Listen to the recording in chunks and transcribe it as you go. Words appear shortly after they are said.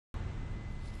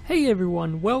Hey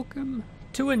everyone, welcome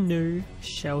to a new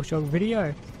ShellShock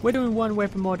video. We're doing one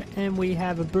weapon mod and we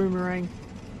have a boomerang.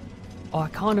 Oh, I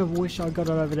kind of wish I got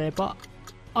it over there, but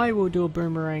I will do a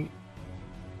boomerang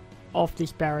off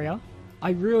this barrier. I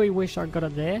really wish I got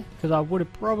it there because I would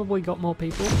have probably got more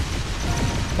people.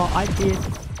 But I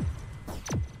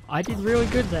did really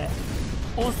good there.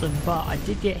 Awesome, but I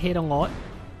did get hit a lot,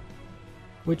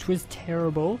 which was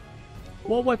terrible.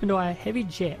 What weapon do I have? Heavy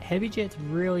jet. Heavy jet's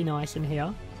really nice in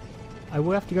here. I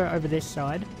will have to go over this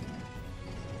side.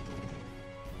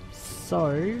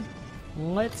 So,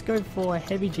 let's go for a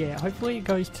heavy jet. Hopefully it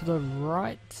goes to the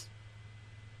right.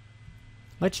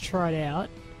 Let's try it out.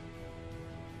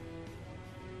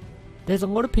 There's a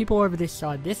lot of people over this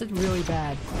side. This is really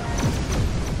bad.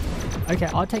 Okay,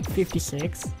 I'll take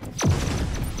 56.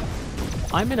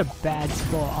 I'm in a bad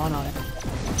spot, aren't I?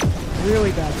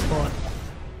 Really bad spot.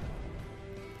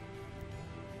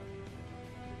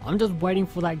 I'm just waiting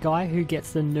for that guy who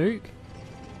gets the nuke.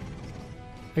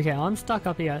 Okay, I'm stuck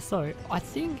up here, so I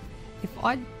think if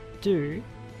I do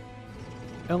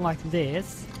it like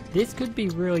this could be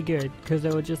really good because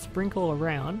it will just sprinkle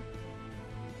around.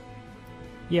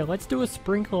 Yeah, let's do a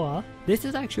sprinkler. This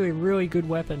is actually a really good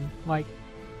weapon. Like,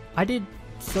 I did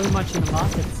so much in the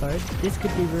last episode. This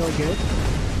could be really good.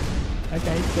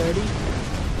 Okay, 30.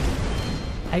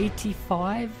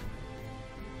 85.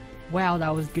 Wow,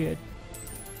 that was good.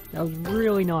 That was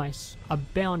really nice. A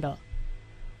bounder.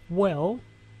 Well,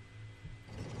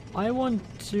 I want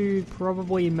to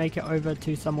probably make it over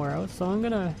to somewhere else, so I'm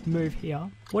gonna move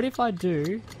here. What if I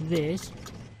do this?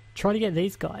 Try to get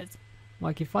these guys.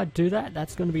 Like, if I do that,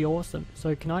 that's gonna be awesome.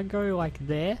 So can I go like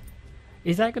there?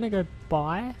 Is that gonna go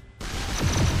by?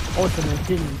 Awesome, it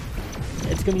didn't.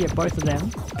 It's gonna get both of them.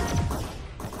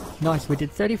 Nice, we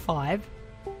did 35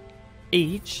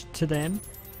 each to them.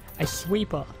 A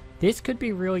sweeper. This could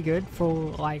be really good for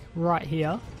like right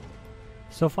here.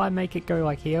 So if I make it go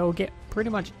like here, we'll get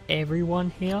pretty much everyone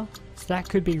here. So that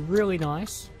could be really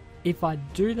nice. If I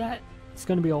do that, it's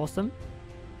going to be awesome.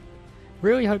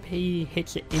 Really hope he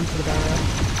hits it into the barrier.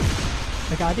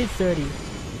 Okay, I did 30.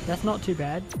 That's not too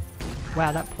bad.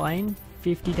 Wow, that plane,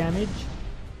 50 damage.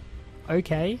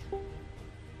 Okay.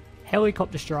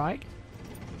 Helicopter strike.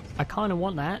 I kind of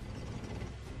want that.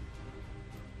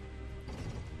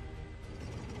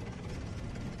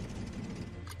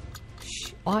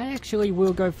 I actually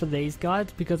will go for these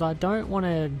guys because I don't want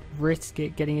to risk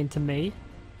it getting into me.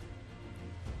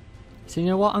 So you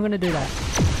know what? I'm going to do that.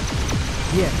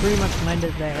 Yeah, pretty much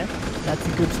landed there. That's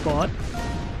a good spot.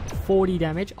 40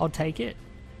 damage. I'll take it.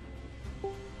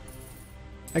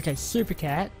 Okay, Super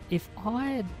Cat. If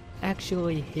I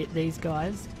actually hit these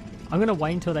guys, I'm going to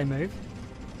wait until they move.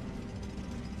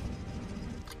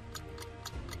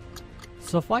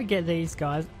 So if I get these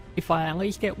guys, if I at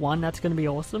least get one, that's going to be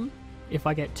awesome. If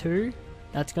I get two,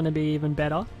 that's going to be even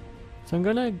better. So I'm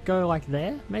going to go like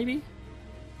there, maybe?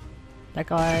 That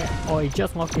guy, oh, he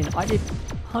just locked in. I did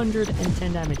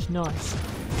 110 damage, nice.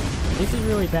 This is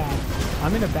really bad.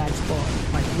 I'm in a bad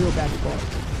spot, like real bad spot.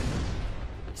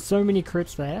 So many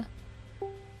crits there.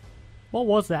 What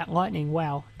was that? Lightning,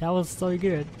 wow. That was so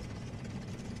good.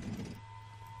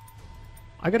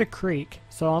 I got a creek,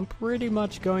 so I'm pretty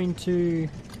much going to...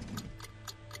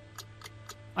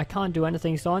 I can't do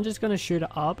anything, so I'm just going to shoot it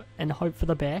up and hope for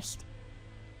the best.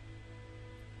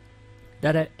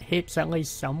 That it hits at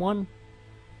least someone.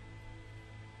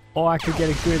 Or I could get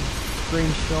a good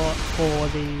screenshot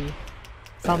for the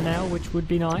thumbnail, which would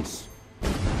be nice. I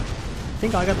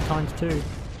think I got the ×2.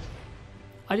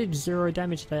 I did 0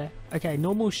 damage there. Okay,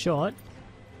 normal shot.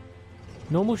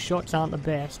 Normal shots aren't the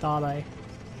best, are they?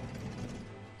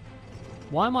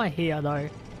 Why am I here though?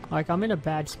 Like, I'm in a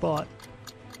bad spot.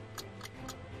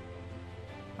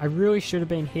 I really should have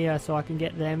been here so I can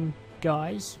get them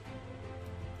guys.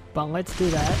 But let's do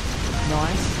that.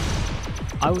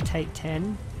 Nice. I will take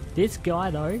 10. This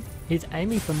guy though, he's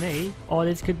aiming for me. Oh,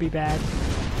 this could be bad.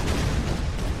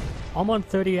 I'm on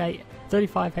 35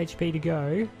 HP to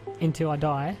go until I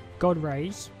die. God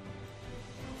raise.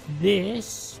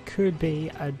 This could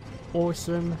be an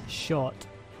awesome shot.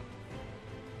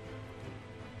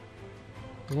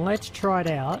 Let's try it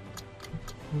out.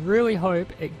 Really hope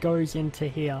it goes into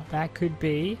here. That could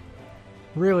be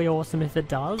really awesome if it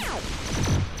does.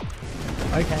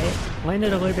 Okay,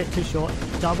 landed a little bit too short.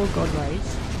 Double God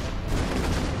raise.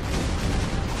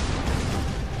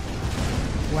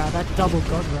 Wow, that double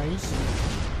God raise.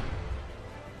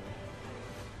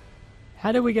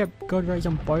 How did we get God raise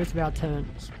on both of our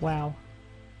turns? Wow.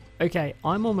 Okay,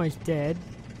 I'm almost dead.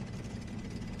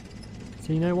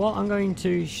 So you know what? I'm going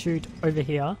to shoot over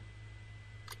here.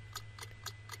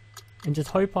 and just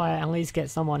hope I at least get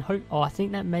someone. Oh, I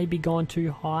think that may be gone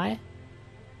too high.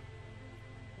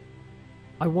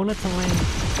 I wanted to land.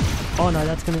 Oh no,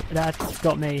 that's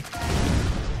got me.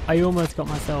 I almost got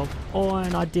myself. Oh,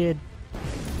 and I did.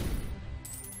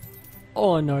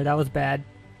 Oh no, that was bad.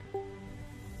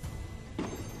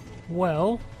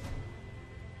 Well,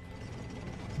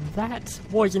 that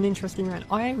was an interesting round.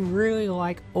 I really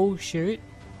like all shoot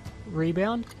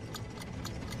Rebound.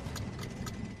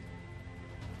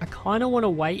 I kind of want to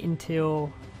wait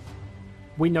until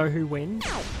we know who wins.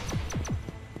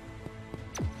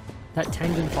 That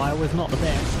tangent fire was not the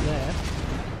best there.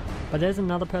 But there's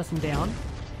another person down.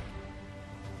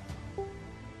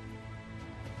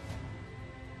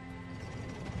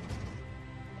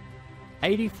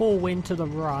 $84 wind to the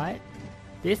right.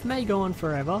 This may go on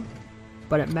forever,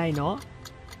 but it may not.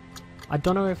 I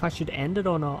don't know if I should end it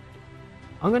or not.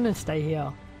 I'm gonna stay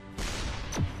here.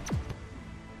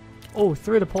 Oh,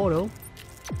 through the portal.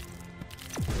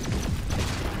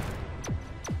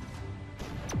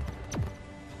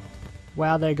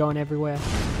 Wow, they're going everywhere.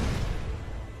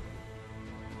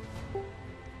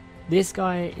 This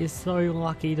guy is so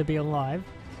lucky to be alive.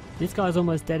 This guy's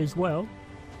almost dead as well.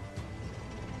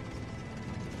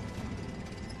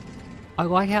 I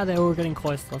like how they're all getting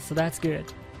closer, so that's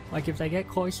good. Like if they get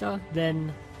closer,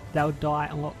 then they'll die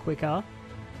a lot quicker,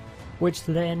 which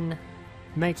then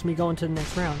makes me go into the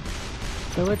next round.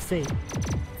 So let's see.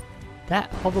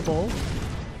 That hoverball,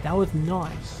 that was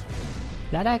nice.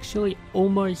 That actually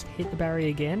almost hit the barrier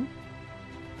again.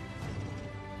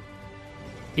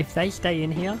 If they stay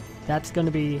in here, that's gonna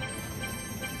be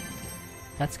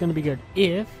good.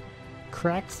 If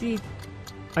Craxy,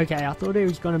 okay, I thought he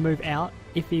was gonna move out.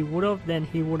 If he would have, then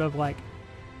he would have like,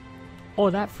 oh,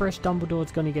 that fresh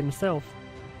Dumbledore's gonna get himself.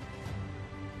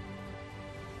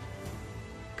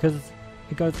 Because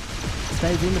it goes,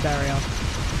 stays in the barrier.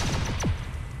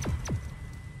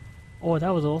 Oh, that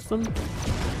was awesome.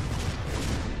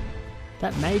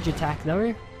 That mage attack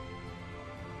though.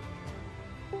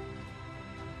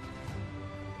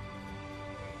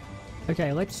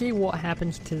 Okay, let's see what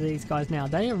happens to these guys now.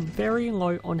 They are very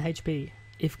low on HP.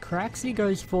 If Craxy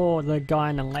goes for the guy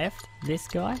on the left, this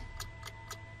guy,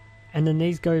 and then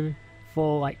these go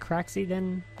for like Craxy,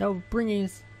 then they'll bring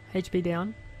his HP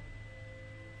down.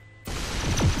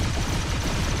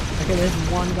 Okay, there's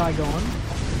one guy gone.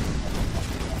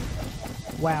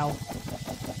 Wow.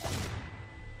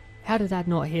 How did that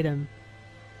not hit him?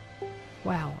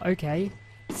 Wow, okay.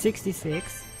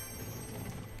 66.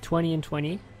 20 and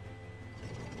 20.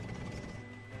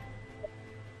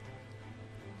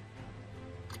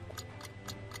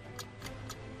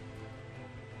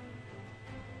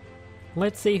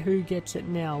 Let's see who gets it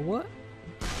now. What?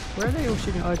 Where are they all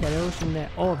shooting? Okay, they're all shooting there.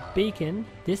 Oh, beacon.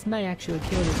 This may actually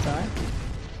kill this guy.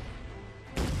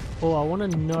 Oh, I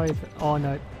want to know if... Oh,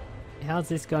 no. How's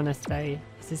this going to stay?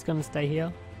 Is this going to stay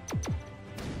here?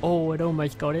 Oh, it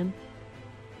almost got him.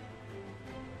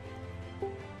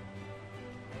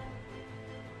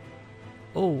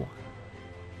 Oh.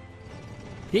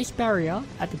 This barrier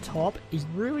at the top is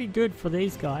really good for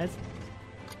these guys.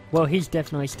 Well, he's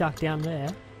definitely stuck down there.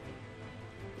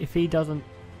 If he doesn't...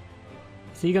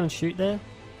 Is he going to shoot there?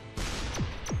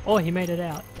 Oh, he made it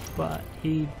out. But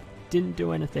he didn't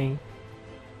do anything.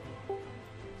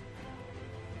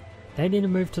 They need to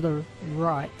move to the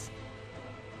right.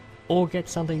 Or get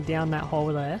something down that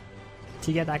hole there.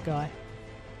 To get that guy.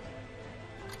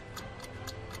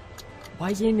 Why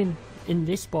is he in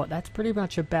this spot? That's pretty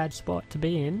much a bad spot to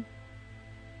be in.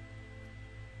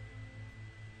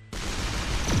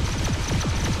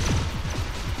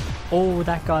 Oh,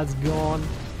 that guy's gone.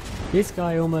 This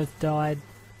guy almost died.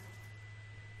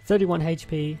 31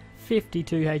 HP,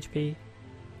 52 HP.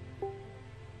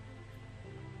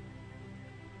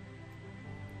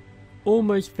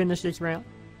 Almost finished this round.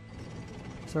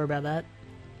 Sorry about that.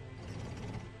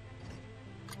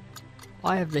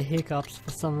 I have the hiccups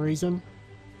for some reason.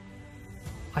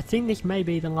 I think this may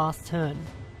be the last turn.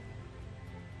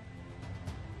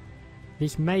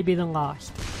 This may be the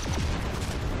last.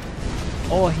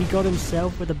 Oh, he got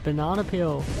himself with a banana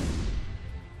peel.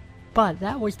 But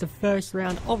that was the first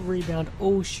round of Rebound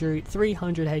all shoot,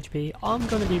 300 HP. I'm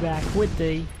gonna be back with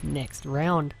the next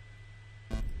round.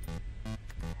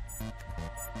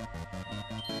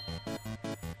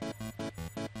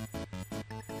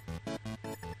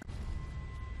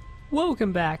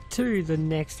 Welcome back to the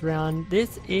next round.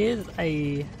 This is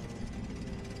a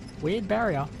weird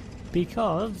barrier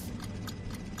because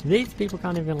these people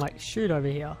can't even like shoot over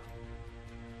here.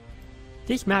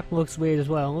 This map looks weird as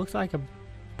well. It looks like a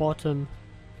bottom,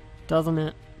 doesn't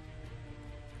it?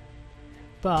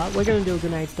 But we're going to do a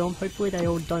grenade storm. Hopefully they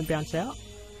all don't bounce out.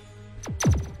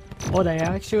 Or they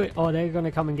actually... Oh, they're going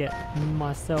to come and get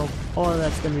myself. Oh,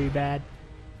 that's going to be bad.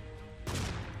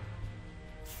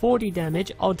 40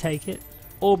 damage. I'll take it.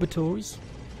 Orbitals.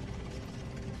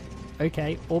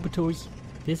 Okay, orbitals.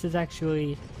 This is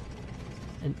actually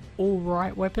an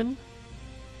alright weapon.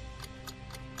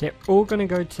 They're all going to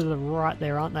go to the right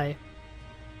there, aren't they?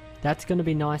 That's going to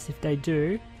be nice if they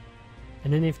do.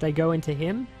 And then if they go into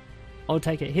him, I'll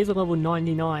take it. Here's a level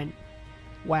 99.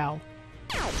 Wow.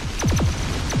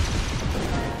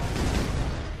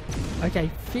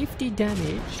 Okay, 50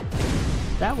 damage.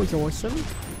 That was awesome.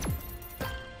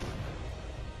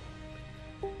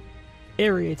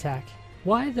 Area attack.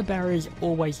 Why are the barriers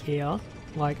always here?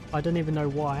 Like, I don't even know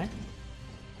why.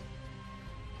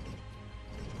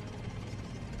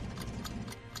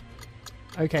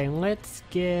 Okay, let's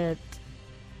get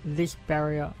this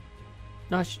barrier.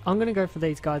 No, I'm gonna go for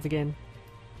these guys again.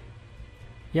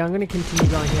 Yeah, I'm gonna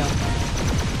continue going here.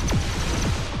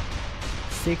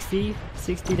 60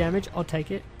 damage, I'll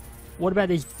take it. What about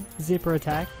this zipper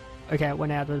attack? Okay, it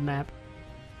went out of the map.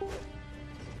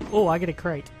 Oh, I get a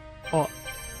crate. Oh,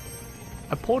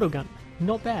 a portal gun.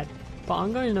 Not bad. But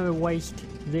I'm going to waste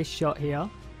this shot here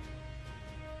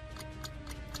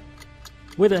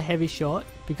with a heavy shot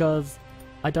because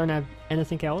I don't have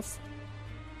anything else.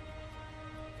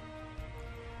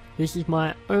 This is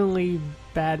my only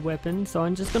bad weapon, so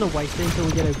I'm just going to waste it until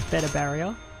we get a better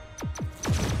barrier.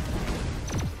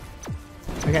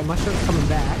 Okay, my shot's coming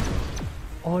back.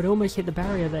 Oh, it almost hit the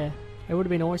barrier there. It would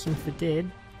have been awesome if it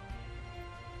did.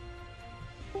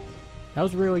 That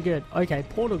was really good. Okay,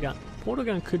 portal gun. Portal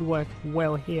gun could work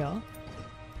well here.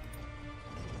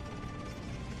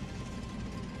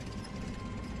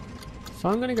 So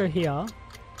I'm going to go here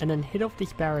and then hit off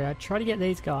this barrier. Try to get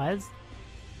these guys.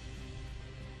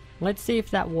 Let's see if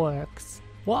that works.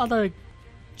 What other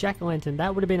jack-o'-lantern?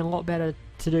 That would have been a lot better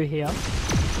to do here.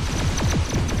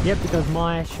 Yep, because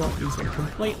my shot is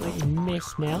completely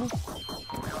missed now.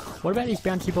 What about this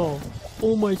bouncy ball?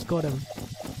 Almost got him.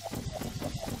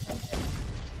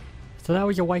 So that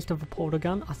was a waste of a portal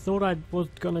gun. I thought I was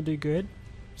gonna do good.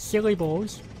 Silly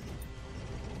balls.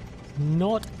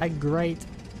 Not a great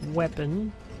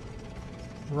weapon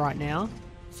right now.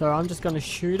 So I'm just gonna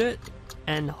shoot it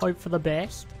and hope for the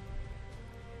best.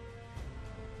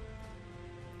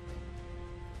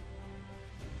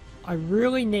 I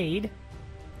really need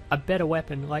a better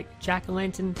weapon. Like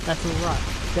jack-o'-lantern, that's alright.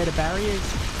 Better barriers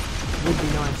would be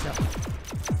nicer.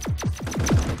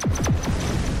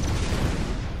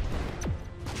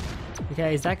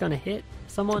 Okay, is that gonna hit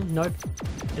someone? Nope.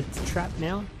 It's trapped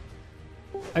now.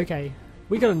 Okay,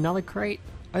 we got another crate.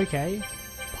 Okay.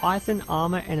 Python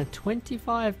armor and a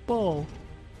 25 ball.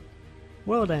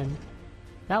 Well then.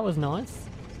 That was nice.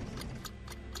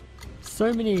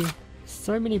 So many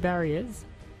barriers.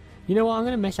 You know what, I'm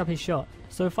gonna mess up his shot.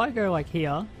 So if I go like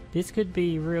here, this could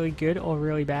be really good or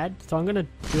really bad. So I'm gonna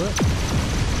do it.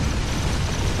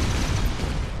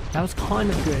 That was kind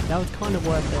of good. That was kind of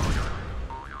worth it.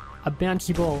 A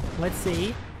bouncy ball. Let's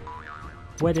see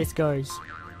where this goes.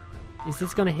 Is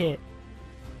this gonna hit?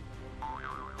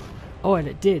 Oh, and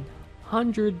it did.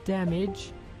 100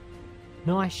 damage.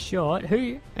 Nice shot.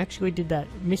 Who actually did that?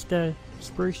 Mr.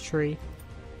 Spruce Tree.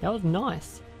 That was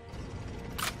nice.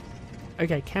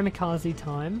 Okay, kamikaze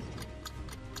time.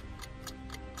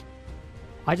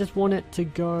 I just want it to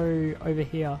go over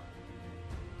here.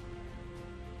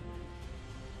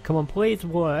 Come on, please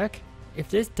work. If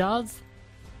this does,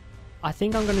 I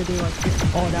think I'm gonna do like this.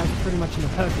 Oh, that was pretty much in the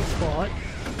perfect spot.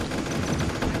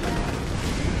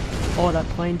 Oh, that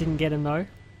plane didn't get him though.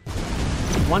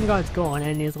 One guy's gone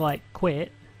and he's like,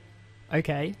 quit.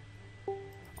 Okay.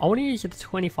 I want to use the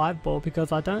 25 ball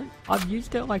because I've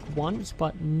used it like once,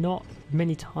 but not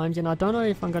many times, and I don't know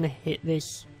if I'm gonna hit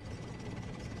this.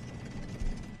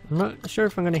 I'm not sure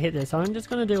if I'm gonna hit this, so I'm just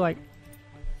gonna do like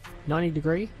 90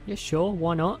 degree. Yeah, sure,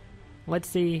 why not? Let's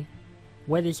see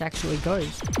where this actually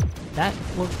goes. That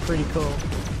looks pretty cool.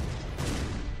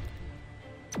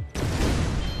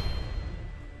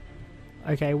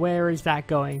 Okay, where is that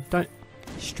going? Don't...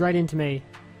 Straight into me.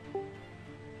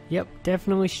 Yep,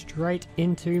 definitely straight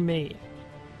into me.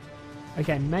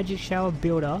 Okay, magic shower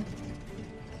builder.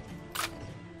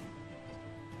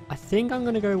 I think I'm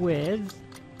gonna go with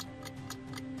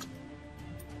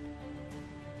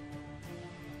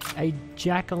a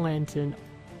jack-o'-lantern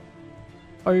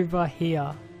over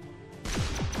here.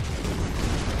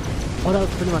 Oh, that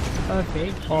was pretty much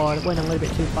perfect. Oh, it went a little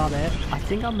bit too far there. I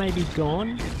think I may be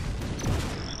gone.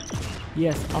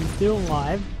 Yes, I'm still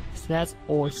alive, so that's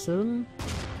awesome.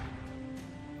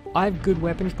 I have good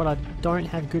weapons, but I don't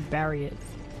have good barriers.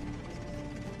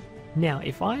 Now,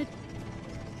 if I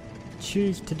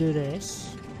choose to do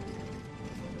this,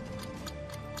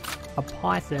 a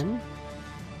python.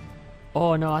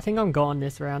 Oh no, I think I'm gone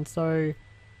this round, so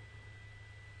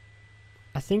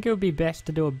I think it would be best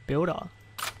to do a builder.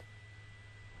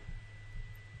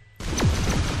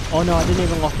 Oh no, I didn't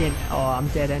even lock in. Oh, I'm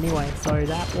dead anyway, so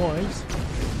that was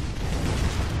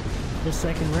the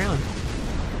second round.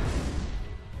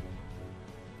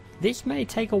 This may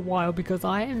take a while because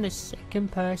I am the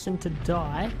second person to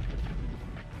die.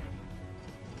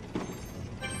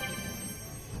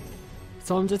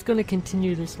 So I'm just going to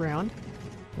continue this round.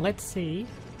 Let's see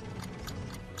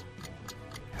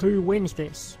who wins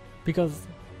this. Because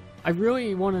I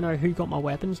really want to know who got my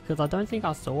weapons, because I don't think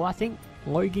I saw. I think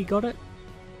Logie got it.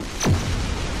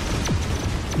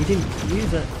 He didn't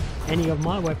use it, any of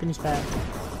my weapons, but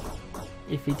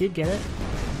if he did get it,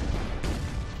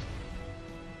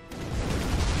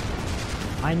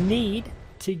 I need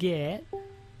to get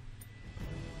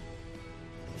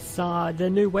the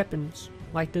new weapons.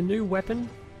 Like, the new weapon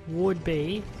would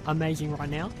be amazing right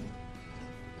now.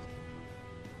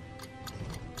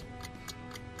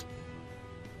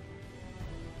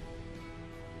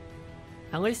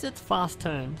 At least it's fast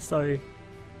turn, so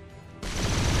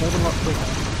goes a lot quicker.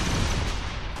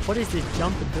 What is this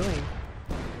jumper doing?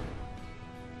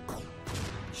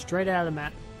 Straight out of the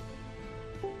map.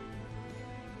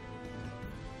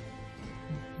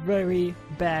 Very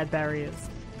bad barriers.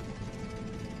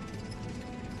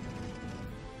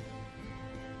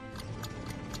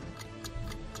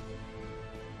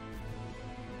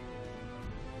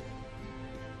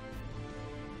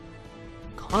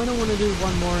 I don't want to do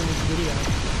one more in this video,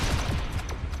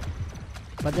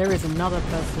 but there is another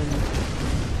person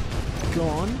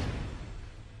gone.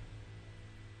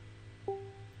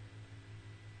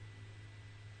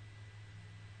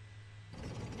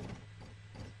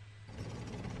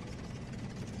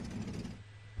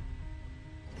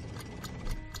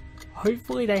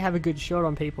 Hopefully they have a good shot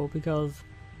on people, because,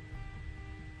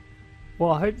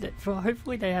 well,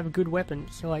 hopefully they have a good weapon.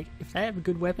 So like, if they have a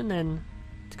good weapon, then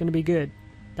it's going to be good.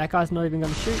 That guy's not even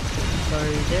going to shoot. So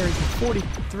there is a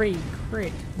 43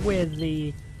 crit with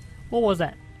the, what was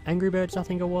that? Angry Birds, I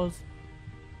think it was.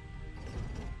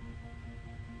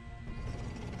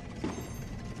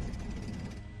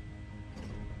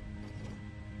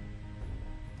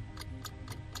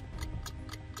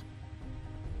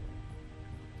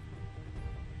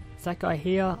 Is that guy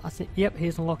here? I think, yep,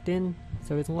 he's locked in.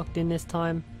 So he's locked in this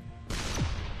time.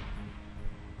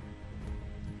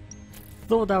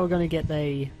 Thought they were going to get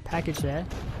the package there.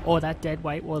 Oh, that dead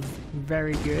weight was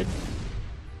very good.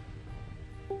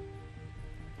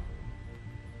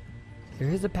 There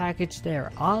is a package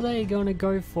there. Are they going to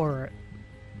go for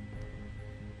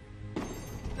it?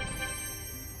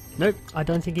 Nope, I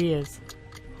don't think he is.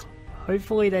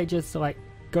 Hopefully they just like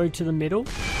go to the middle.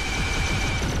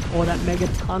 Or that mega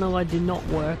tunneler did not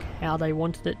work how they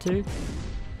wanted it to.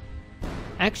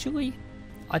 Actually,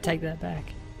 I take that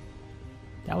back.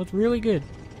 That was really good.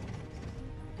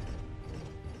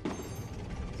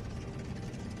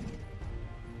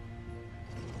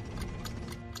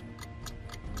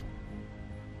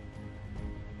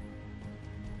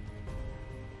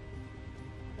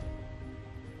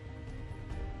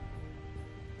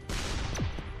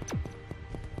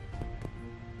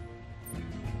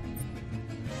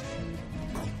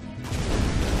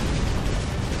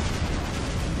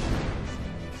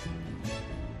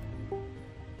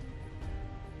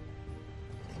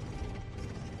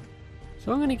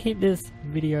 So I'm going to keep this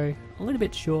video a little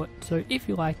bit short, so if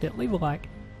you liked it, leave a like,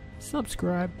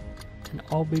 subscribe, and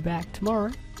I'll be back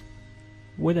tomorrow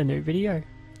with a new video.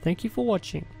 Thank you for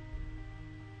watching.